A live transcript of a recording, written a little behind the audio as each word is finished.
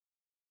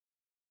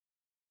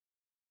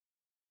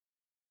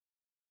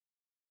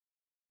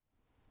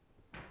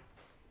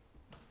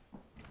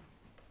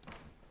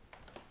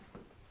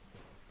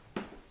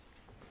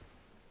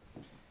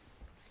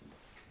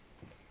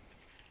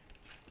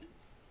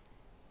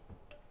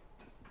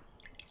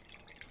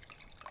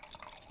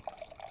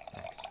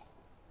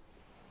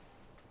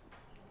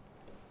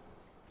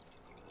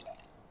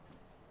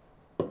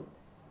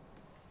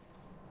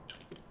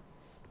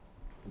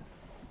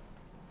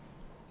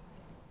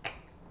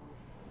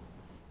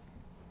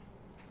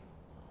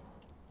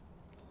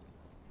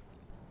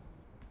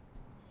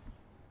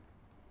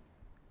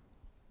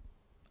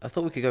I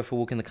thought we could go for a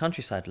walk in the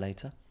countryside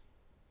later.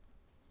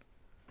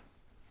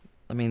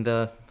 I mean,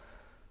 the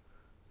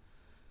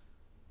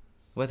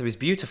weather is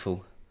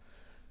beautiful.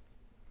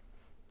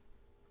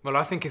 Well,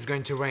 I think it's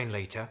going to rain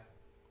later.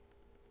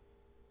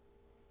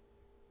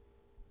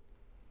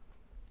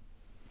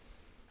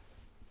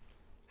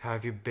 How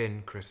have you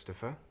been,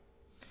 Christopher?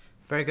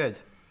 Very good.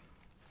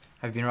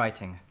 I've been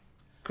writing.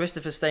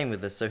 Christopher's staying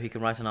with us so he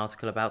can write an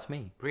article about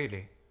me.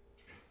 Really?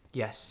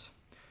 Yes.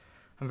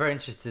 I'm very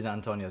interested in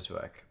Antonio's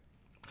work.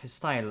 His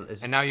style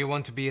is... And now you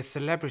want to be a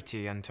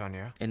celebrity,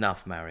 Antonio?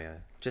 Enough, Mario.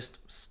 Just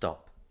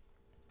stop.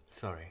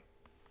 Sorry.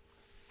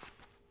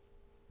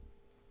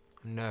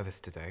 I'm nervous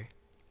today.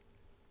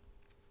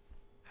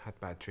 Had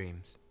bad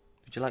dreams.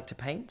 Would you like to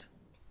paint?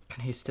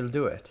 Can he still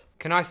do it?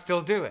 Can I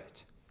still do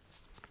it?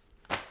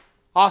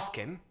 Ask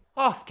him.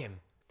 Ask him.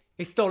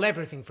 He stole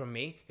everything from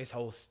me, his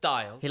whole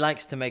style. He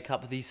likes to make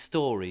up these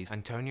stories.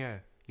 Antonio,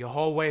 your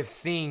whole way of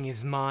seeing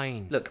is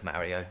mine. Look,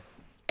 Mario.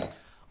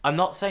 I'm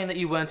not saying that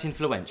you weren't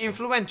influential.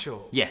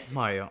 Influential? Yes.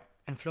 Mario,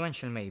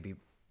 influential maybe,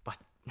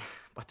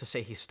 but to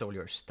say he stole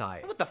your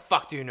style. What the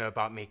fuck do you know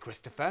about me,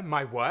 Christopher?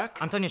 My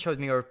work? Antonio showed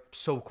me your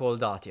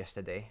so-called art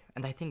yesterday,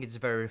 and I think it's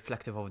very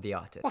reflective of the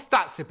artist. What's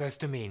that supposed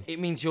to mean? It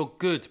means you're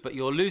good, but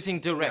you're losing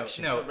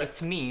direction. No,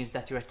 it means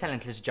that you're a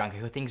talentless junkie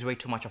who thinks way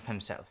too much of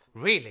himself.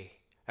 Really?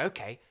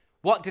 Okay.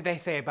 What did they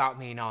say about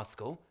me in art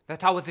school?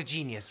 That I was a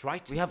genius,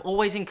 right? We have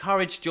always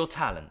encouraged your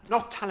talent.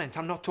 Not talent.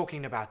 I'm not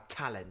talking about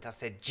talent. I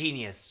said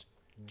genius.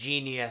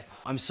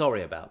 Genius. I'm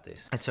sorry about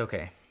this. It's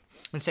okay.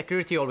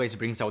 Insecurity always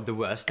brings out the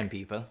worst in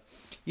people.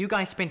 You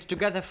guys spent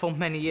together for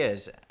many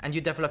years, and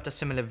you developed a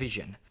similar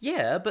vision.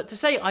 Yeah, but to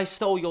say I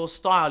stole your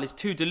style is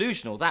too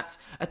delusional. That's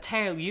a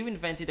tale you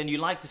invented and you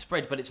like to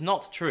spread, but it's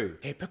not true.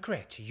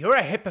 Hypocrite. You're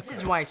a hypocrite. This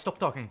is why I stopped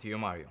talking to you,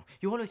 Mario.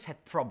 You always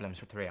had problems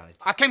with reality.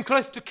 I came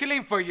close to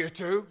killing for you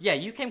two. Yeah,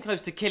 you came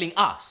close to killing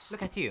us.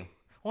 Look at you.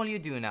 All you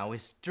do now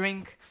is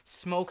drink,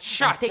 smoke,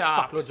 Shut and take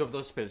up! fuckloads of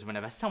those pills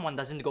whenever someone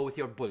doesn't go with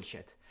your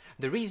bullshit.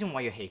 The reason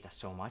why you hate us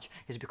so much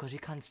is because you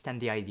can't stand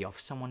the idea of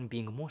someone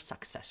being more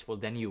successful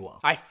than you are.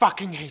 I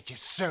fucking hate you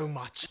so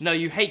much. No,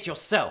 you hate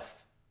yourself.